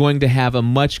Wave is going to have a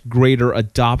much greater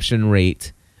adoption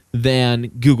rate than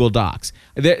Google Docs.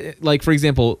 For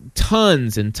example,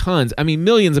 tons and tons,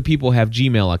 millions of people have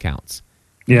Gmail accounts.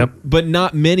 Yep. But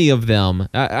not many of them,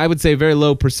 I would say a very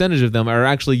low percentage of them, are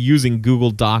actually using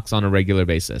Google Docs on a regular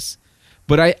basis.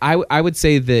 But I would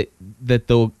say that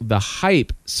the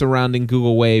hype surrounding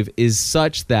Google Wave is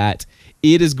such that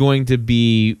it is going to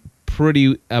be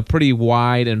a pretty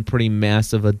wide and pretty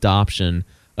massive adoption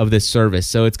of this service.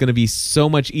 So it's going to be so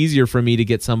much easier for me to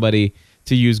get somebody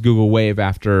to use Google Wave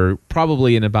after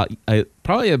probably about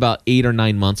 8 or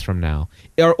 9 months from now,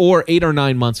 or 8 or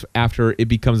 9 months after it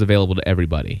becomes available to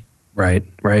everybody. Right.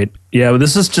 Yeah, but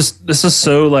this is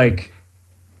so not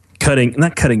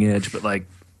cutting edge, but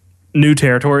new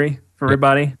territory for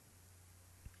everybody.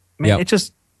 Man, yep.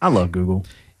 I love Google.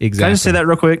 Exactly. Can I just say that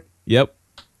real quick? Yep.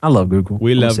 I love Google.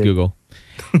 We love Google.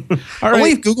 All right.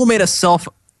 Only if Google made a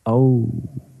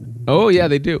Oh, yeah,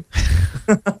 they do.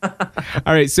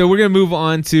 All right, so we're going to move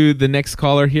on to the next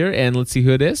caller here, and let's see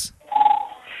who it is.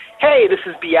 Hey, this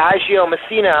is Biagio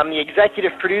Messina. I'm the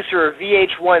executive producer of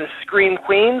VH1's Scream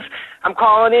Queens. I'm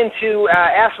calling in to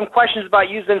ask some questions about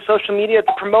using social media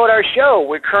to promote our show.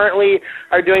 We currently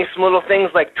are doing some little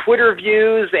things like Twitter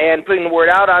views and putting the word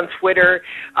out on Twitter.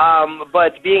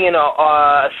 But being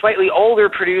a slightly older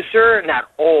producer, not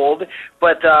old,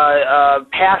 but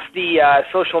past the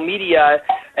social media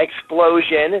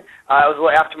explosion, it was a little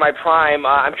after my prime,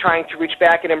 I'm trying to reach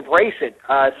back and embrace it.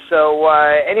 So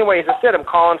anyways, as I said, I'm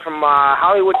calling from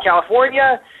Hollywood,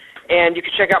 California. And you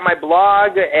can check out my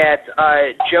blog at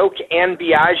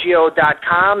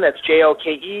jokeandbiagio.com. That's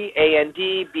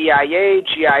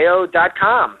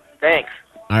JokeandBiagio.com. Thanks.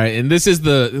 All right, and this is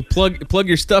the plug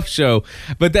your stuff show,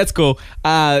 but that's cool.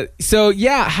 So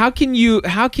yeah, how can you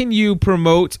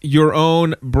promote your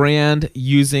own brand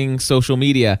using social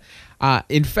media?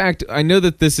 In fact, I know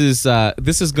that this is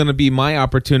going to be my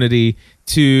opportunity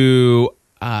to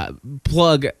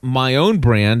plug my own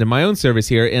brand and my own service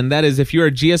here, and that is if you're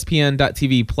a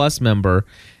GSPN.TV Plus member.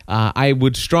 I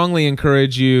would strongly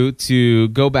encourage you to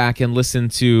go back and listen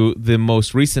to the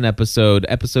most recent episode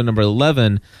number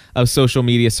 11 of Social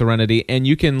Media Serenity, and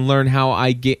you can learn how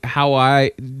I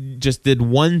just did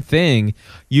one thing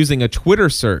using a Twitter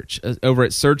search over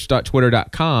at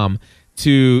search.twitter.com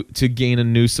to gain a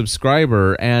new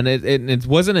subscriber, and it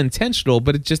wasn't intentional,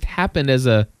 but it just happened as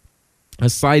a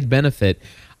side benefit.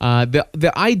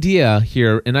 The idea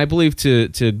here, and I believe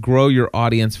to grow your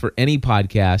audience for any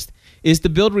podcast, is to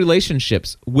build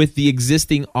relationships with the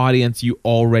existing audience you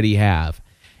already have.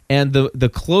 And the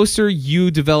closer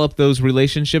you develop those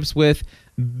relationships with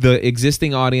the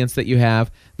existing audience that you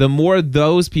have, the more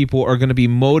those people are going to be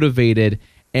motivated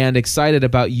and excited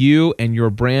about you and your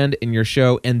brand and your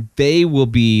show, and they will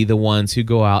be the ones who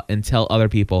go out and tell other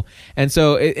people. And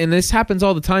so, and this happens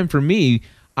all the time for me.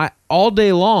 All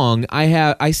day long,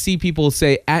 I see people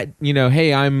say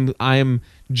hey, I'm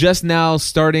just now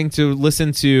starting to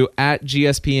listen to at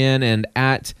GSPN and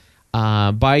at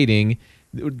Biting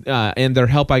and their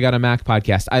Help I Got a Mac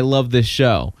podcast. I love this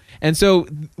show. And so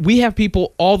we have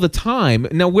people all the time.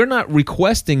 Now, we're not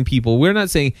requesting people. We're not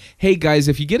saying, hey, guys,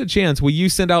 if you get a chance, will you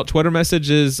send out Twitter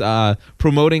messages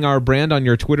promoting our brand on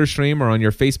your Twitter stream or on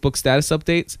your Facebook status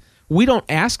updates? We don't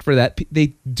ask for that.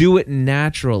 They do it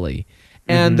naturally.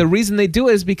 And the reason they do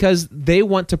it is because they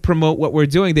want to promote what we're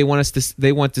doing. They want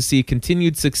to see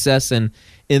continued success in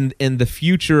the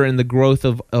future and the growth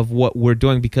of what we're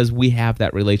doing because we have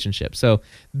that relationship. So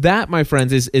that, my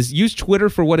friends, is use Twitter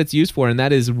for what it's used for, and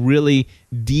that is really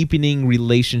deepening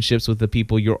relationships with the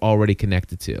people you're already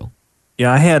connected to.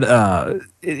 Yeah, I had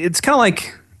it's kind of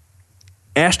like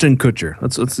Ashton Kutcher.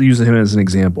 Let's use him as an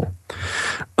example.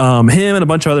 Him and a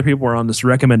bunch of other people were on this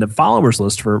recommended followers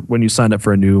list for when you signed up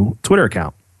for a new Twitter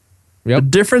account. Yep. The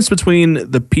difference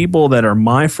between the people that are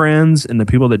my friends and the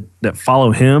people that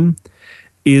follow him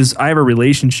is I have a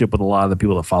relationship with a lot of the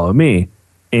people that follow me,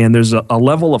 and there's a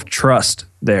level of trust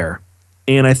there.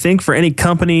 And I think for any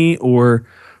company or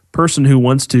person who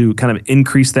wants to kind of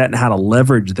increase that and how to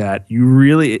leverage that,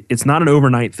 it's not an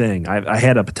overnight thing. I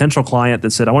had a potential client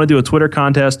that said, I want to do a Twitter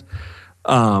contest.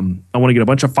 I want to get a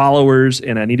bunch of followers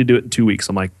and I need to do it in 2 weeks.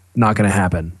 I'm like, not going to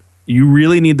happen. You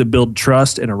really need to build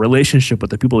trust and a relationship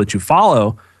with the people that you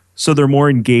follow so they're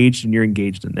more engaged and you're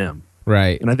engaged in them.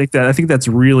 Right. And I think that's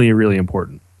really, really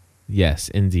important. Yes,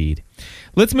 indeed.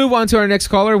 Let's move on to our next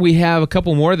caller. We have a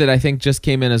couple more that I think just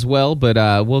came in as well, but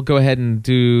we'll go ahead and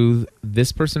do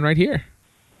this person right here.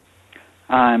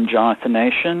 I'm Jonathan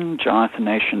Nation,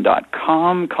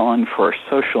 jonathannation.com, calling for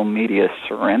Social Media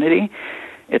Serenity.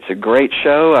 It's a great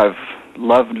show. I've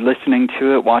loved listening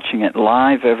to it, watching it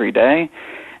live every day,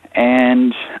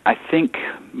 and I think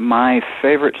my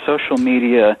favorite social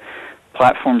media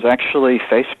platform is actually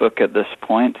Facebook at this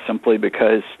point, simply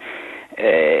because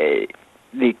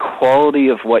the quality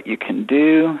of what you can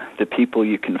do, the people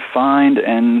you can find,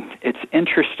 and it's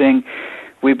interesting.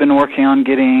 We've been working on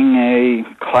getting a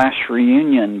class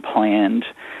reunion planned,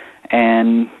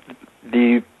 and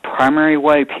the primary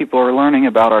way people are learning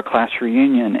about our class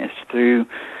reunion is through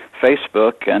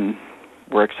Facebook, and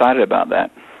we're excited about that.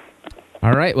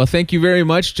 All right. Well, thank you very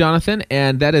much, Jonathan,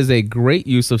 and that is a great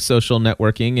use of social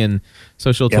networking and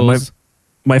social tools.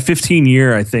 My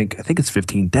 15-year, I think it's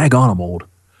 15. Daggone, I'm old.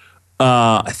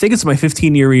 I think it's my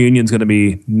 15-year reunion is going to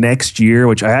be next year,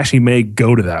 which I actually may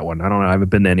go to that one. I don't know. I haven't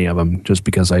been to any of them just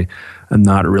because I am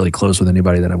not really close with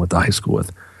anybody that I went to high school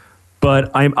with.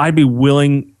 But I'd be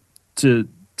willing to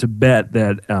bet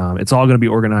that it's all going to be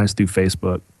organized through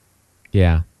Facebook.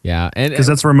 Yeah, and because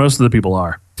that's where most of the people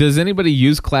are. Does anybody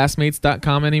use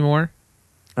Classmates.com anymore?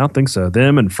 I don't think so.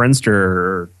 Them and Friendster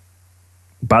are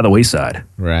by the wayside.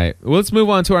 Right. Well, let's move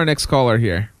on to our next caller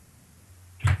here.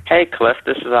 Hey, Cliff.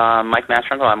 This is Mike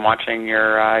Mastrungle. I'm watching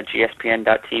your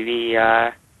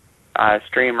GSPN.TV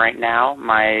stream right now.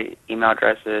 My email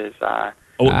address is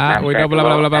and I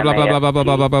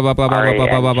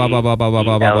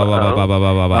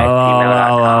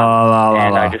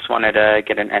just wanted to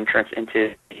get an entrance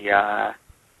into the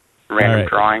random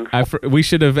drawing. We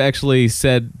should have actually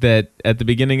said that at the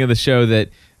beginning of the show that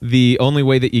the only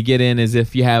way that you get in is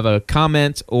if you have a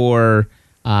comment or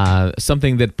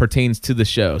something that pertains to the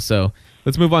show. So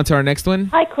Let's move on to our next one.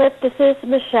 Hi, Cliff. This is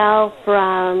Michelle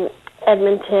from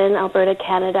Edmonton, Alberta,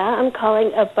 Canada. I'm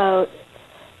calling about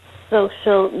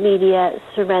social media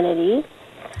serenity.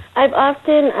 I'm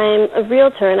a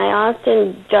realtor, and I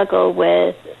often juggle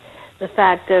with the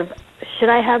fact of, should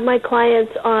I have my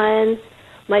clients on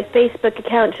my Facebook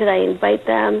account? Should I invite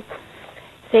them?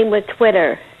 Same with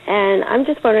Twitter. And I'm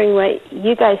just wondering what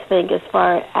you guys think as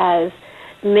far as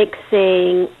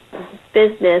mixing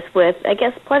business with, I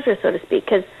guess, pleasure, so to speak,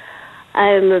 because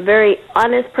I'm a very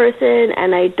honest person,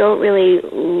 and I don't really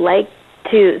like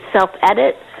to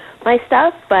self-edit my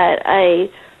stuff, but I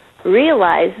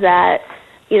realize that,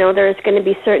 there's going to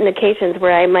be certain occasions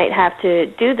where I might have to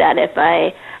do that if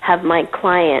I have my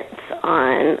clients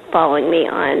following me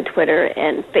on Twitter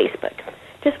and Facebook.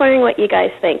 Just wondering what you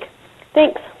guys think.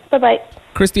 Thanks. Bye-bye.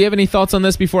 Chris, do you have any thoughts on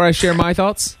this before I share my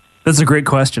thoughts? That's a great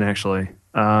question, actually,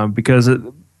 because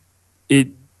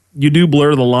you do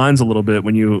blur the lines a little bit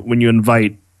when you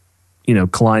invite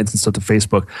clients and stuff to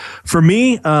Facebook. For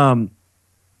me,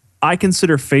 I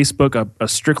consider Facebook a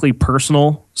strictly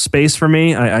personal space for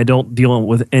me. I don't deal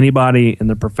with anybody in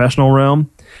the professional realm.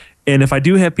 And if I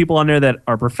do have people on there that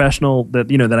are professional,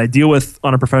 that I deal with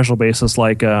on a professional basis,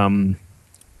 like I don't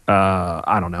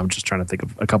know, I'm just trying to think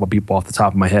of a couple people off the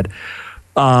top of my head.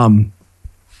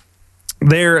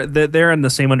 They're in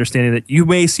the same understanding that you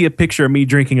may see a picture of me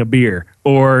drinking a beer,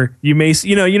 or you may see,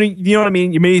 you know what I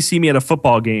mean. You may see me at a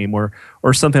football game or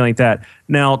something like that.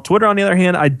 Now, Twitter, on the other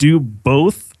hand, I do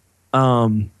both.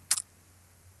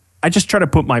 I just try to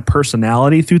put my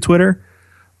personality through Twitter.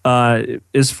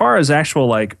 As far as actual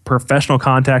like professional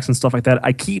contacts and stuff like that,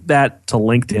 I keep that to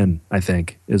LinkedIn. I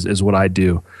think is what I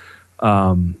do.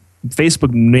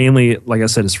 Facebook mainly, like I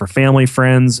said, is for family,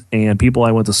 friends, and people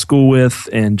I went to school with,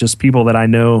 and just people that I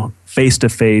know face to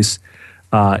face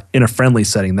in a friendly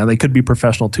setting. Now, they could be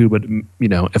professional too, but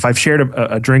if I've shared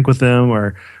a drink with them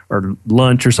or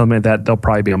lunch or something like that, they'll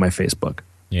probably be on my Facebook.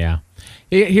 Yeah.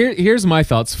 Here's my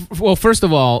thoughts. Well, first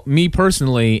of all, me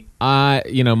personally,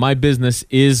 my business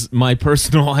is my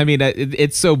personal. I mean,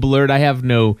 it's so blurred. I have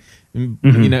no,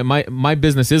 my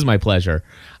business is my pleasure,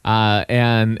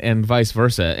 and vice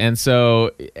versa. And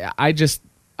so I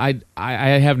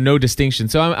have no distinction.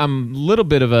 So I'm a little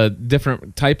bit of a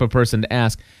different type of person to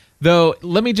ask. Though,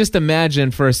 let me just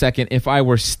imagine for a second if I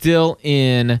were still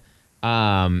in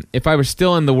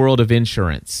the world of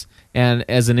insurance. And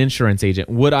as an insurance agent,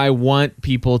 would I want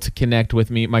people to connect with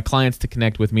me, my clients to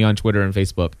connect with me on Twitter and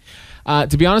Facebook?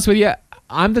 To be honest with you,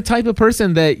 I'm the type of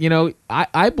person that,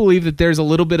 I believe that there's a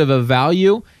little bit of a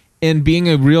value in being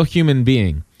a real human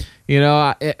being.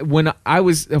 When I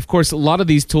was, of course, a lot of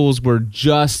these tools were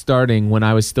just starting when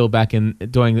I was still back in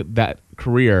doing that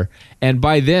career. And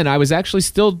by then, I was actually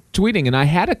still tweeting, and I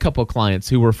had a couple clients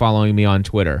who were following me on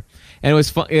Twitter. And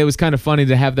it was kind of funny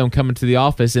to have them come into the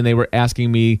office, and they were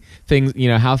asking me things,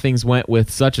 how things went with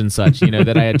such and such,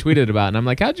 that I had tweeted about. And I'm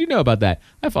like, how'd you know about that?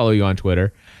 I follow you on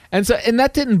Twitter. And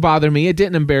that didn't bother me. It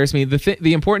didn't embarrass me.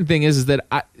 The important thing is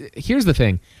that here's the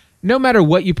thing. No matter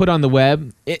what you put on the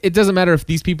web, it doesn't matter if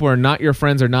these people are not your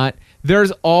friends or not.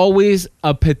 There's always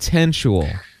a potential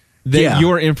that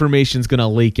your information is going to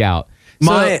leak out.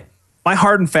 My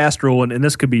hard and fast rule, and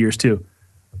this could be yours too,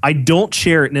 I don't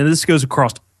share it. And this goes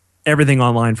across everything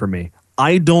online for me.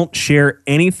 I don't share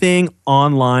anything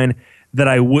online that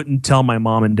I wouldn't tell my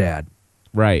mom and dad.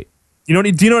 Right. Do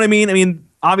you know what I mean? I mean,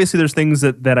 obviously there's things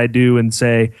that I do and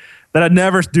say that I'd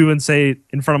never do and say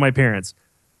in front of my parents.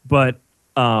 But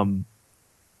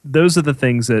those are the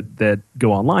things that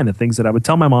go online, the things that I would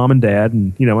tell my mom and dad.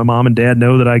 And, my mom and dad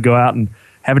know that I go out and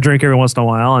have a drink every once in a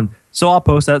while. And so I'll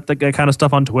post that kind of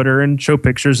stuff on Twitter and show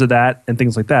pictures of that and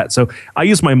things like that. So I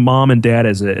use my mom and dad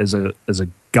as a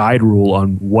guide rule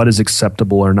on what is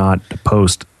acceptable or not to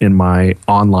post in my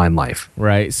online life.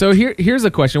 Right. So here's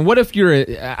a question. What if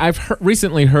I've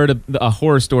recently heard a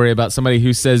horror story about somebody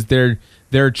who says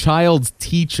their child's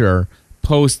teacher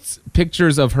posts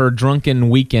pictures of her drunken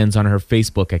weekends on her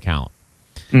Facebook account.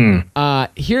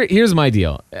 Here's my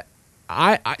deal.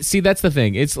 I see, that's the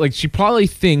thing. It's like she probably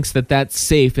thinks that that's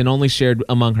safe and only shared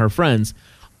among her friends.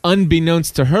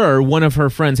 Unbeknownst to her, one of her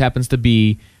friends happens to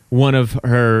be one of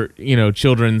her,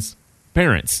 children's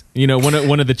parents.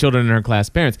 One of the children in her class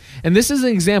parents. And this is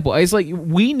an example. It's like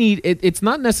we need it. It's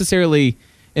not necessarily,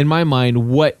 in my mind,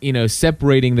 what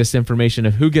separating this information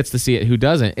of who gets to see it, who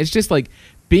doesn't. It's just like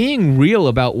being real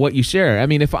about what you share. I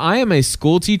mean, if I am a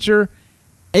school teacher,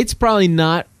 it's probably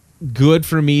not good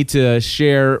for me to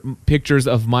share pictures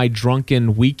of my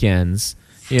drunken weekends,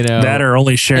 that are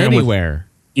only shared anywhere.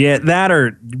 That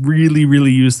or really,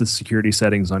 really use the security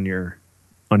settings on your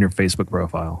Facebook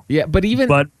profile. Yeah, but even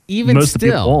most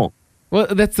still, people won't. Well,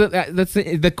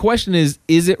 the question is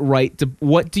it right to,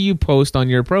 what do you post on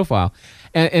your profile?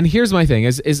 And here's my thing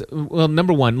is well,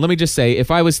 number one, let me just say, if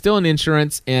I was still in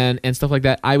insurance and stuff like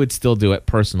that, I would still do it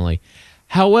personally.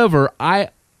 However,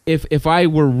 if I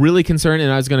were really concerned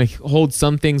and I was going to hold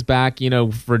some things back,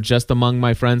 for just among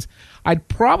my friends, I'd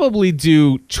probably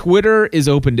do Twitter is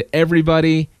open to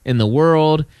everybody in the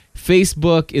world.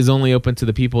 Facebook is only open to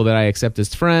the people that I accept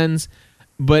as friends.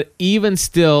 But even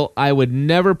still, I would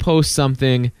never post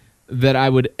something that I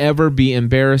would ever be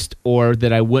embarrassed or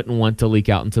that I wouldn't want to leak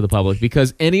out into the public,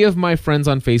 because any of my friends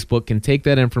on Facebook can take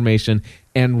that information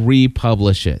and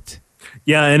republish it.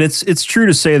 Yeah, and it's true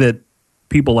to say that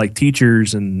people like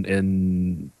teachers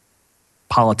and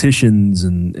politicians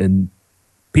and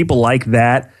people like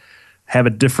that have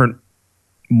a different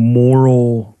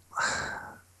moral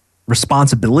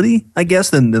responsibility, I guess,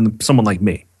 than someone like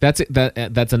me. That's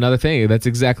another thing. That's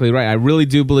exactly right. I really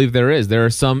do believe there is. There are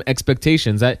some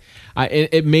expectations that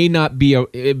it may not be.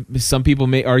 Some people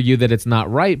may argue that it's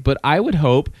not right, but I would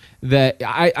hope that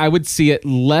I would see it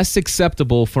less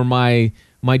acceptable for my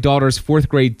daughter's fourth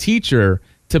grade teacher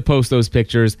to post those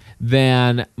pictures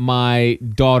than my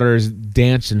daughter's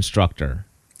dance instructor.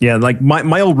 Yeah, like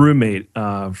my old roommate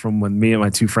from when me and my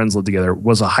two friends lived together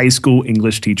was a high school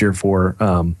English teacher for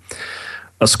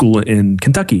a school in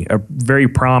Kentucky, a very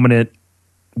prominent,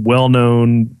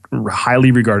 well-known,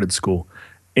 highly regarded school.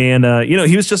 And,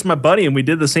 he was just my buddy, and we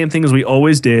did the same thing as we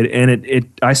always did. And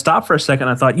I stopped for a second.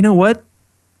 I thought, you know what?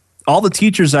 All the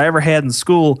teachers I ever had in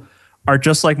school are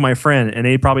just like my friend, and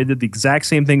they probably did the exact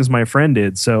same thing as my friend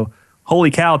did. So, holy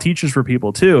cow, teachers were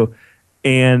people too.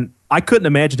 And I couldn't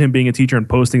imagine him being a teacher and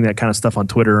posting that kind of stuff on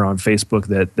Twitter or on Facebook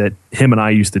that him and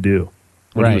I used to do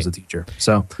when he was a teacher.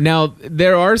 So now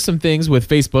there are some things with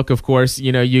Facebook, of course,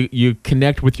 you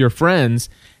connect with your friends,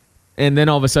 and then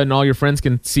all of a sudden all your friends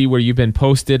can see where you've been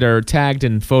posted or tagged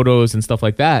in photos and stuff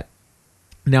like that.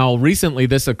 Now, recently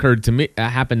this happened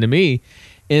to me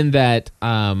in that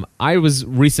I was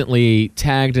recently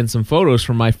tagged in some photos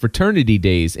from my fraternity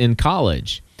days in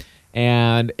college.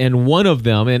 And one of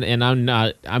them, and I'm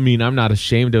not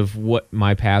ashamed of what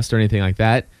my past or anything like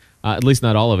that. At least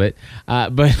not all of it.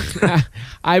 But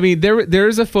I mean,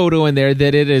 there's a photo in there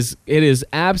that it is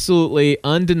absolutely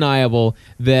undeniable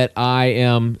that I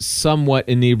am somewhat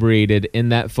inebriated in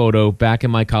that photo back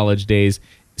in my college days,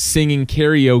 singing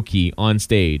karaoke on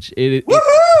stage.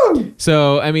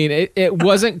 So I mean, it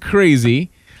wasn't crazy,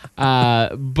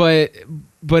 but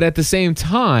at the same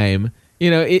time,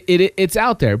 it's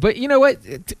out there. But you know what?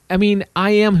 I mean,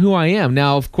 I am who I am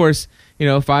now. Of course.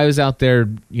 If I was out there,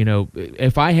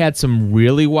 if I had some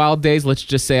really wild days, let's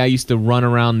just say I used to run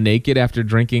around naked after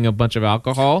drinking a bunch of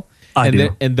alcohol,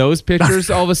 and those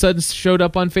pictures all of a sudden showed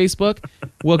up on Facebook,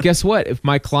 well, guess what? If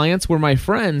my clients were my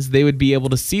friends, they would be able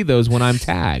to see those when I'm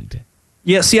tagged.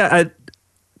 Yeah, see, I've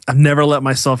never let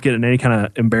myself get in any kind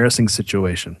of embarrassing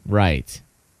situation. Right.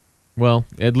 Well,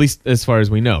 at least as far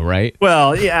as we know, right?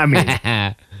 Well, yeah, I mean...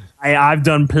 I've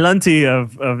done plenty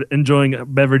of enjoying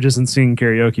beverages and singing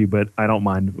karaoke, but I don't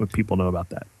mind what people know about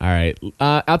that. All right.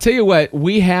 I'll tell you what,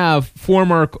 we have four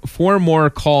more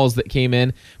calls that came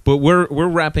in, but we're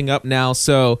wrapping up now.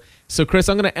 So Chris,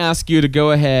 I'm going to ask you to go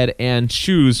ahead and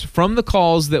choose from the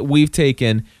calls that we've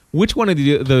taken, which one of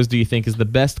those do you think is the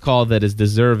best call that is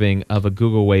deserving of a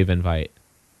Google Wave invite?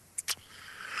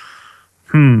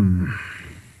 I'd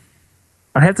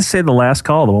have to say the last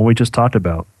call, the one we just talked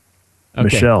about. Okay.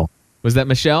 Michelle. Was that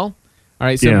Michelle? All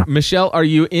right. So yeah. Michelle, are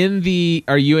you in the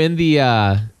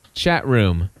chat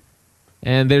room?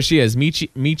 And there she is,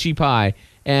 Michi Pie.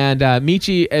 And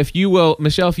Michi, if you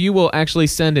will actually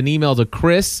send an email to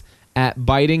Chris at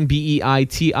biting, BEITING.org.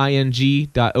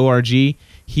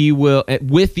 He will,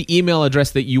 with the email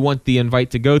address that you want the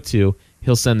invite to go to,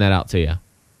 he'll send that out to you.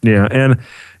 Yeah. And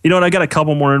you know what? I got a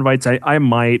couple more invites. I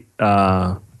might,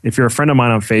 if you're a friend of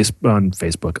mine on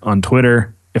Facebook, on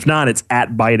Twitter, if not, it's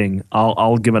at biting.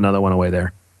 I'll give another one away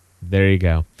there. There you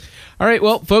go. All right,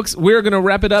 well, folks, we're going to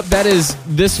wrap it up. That is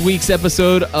this week's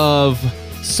episode of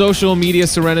Social Media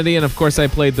Serenity. And, of course, I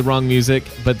played the wrong music,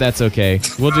 but that's okay.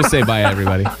 We'll just say bye,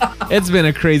 everybody. It's been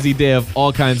a crazy day of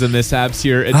all kinds of mishaps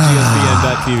here at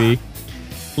GSPN.TV.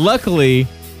 Luckily,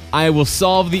 I will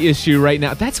solve the issue right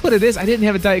now. That's what it is. I didn't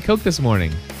have a Diet Coke this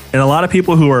morning. And a lot of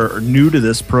people who are new to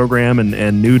this program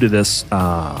and new to this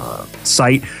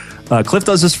site, Cliff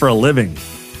does this for a living.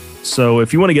 So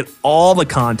if you want to get all the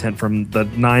content from the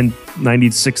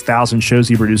 96,000 shows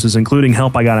he produces, including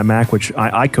Help I Got a Mac, which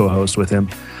I co-host with him,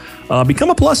 become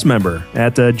a Plus member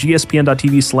at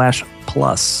gspn.tv/plus.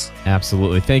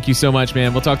 Absolutely. Thank you so much,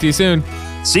 man. We'll talk to you soon.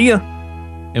 See ya.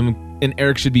 And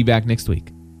Eric should be back next week.